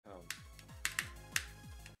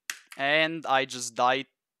And I just died.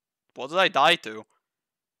 What did I die to?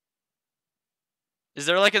 Is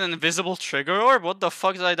there like an invisible trigger orb? What the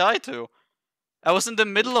fuck did I die to? I was in the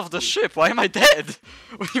middle of the ship. Why am I dead?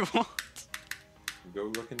 What do you want? Go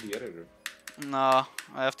look in the editor. Nah,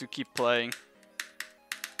 I have to keep playing.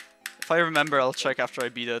 If I remember, I'll check after I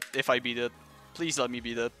beat it. If I beat it. Please let me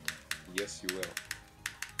beat it. Yes, you will.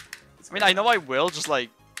 I mean, I know I will, just like,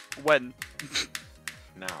 when?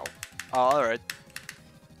 Now. Oh, alright.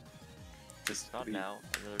 Just Not now,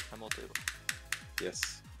 another time I'll do.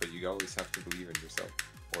 Yes, but you always have to believe in yourself,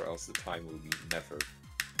 or else the time will be never.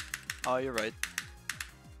 Oh, you're right.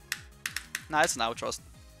 Nah, it's now, trust.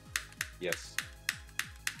 Yes.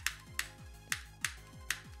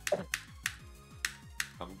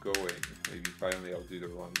 I'm going. Maybe finally I'll do the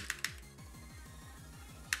run.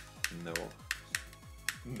 No.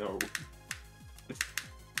 No.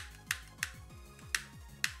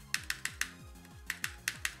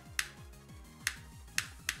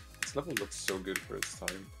 This level looks so good for its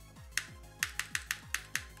time.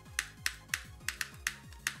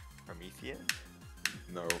 Prometheus?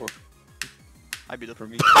 No. I beat it.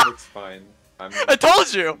 Prometheus looks fine. I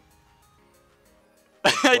told you!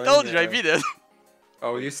 I told you I beat it.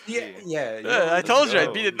 Oh, you see it? Yeah. Yeah, I told you I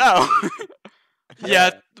beat it now.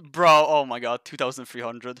 Yeah, bro, oh my god,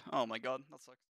 2300. Oh my god, that sucks.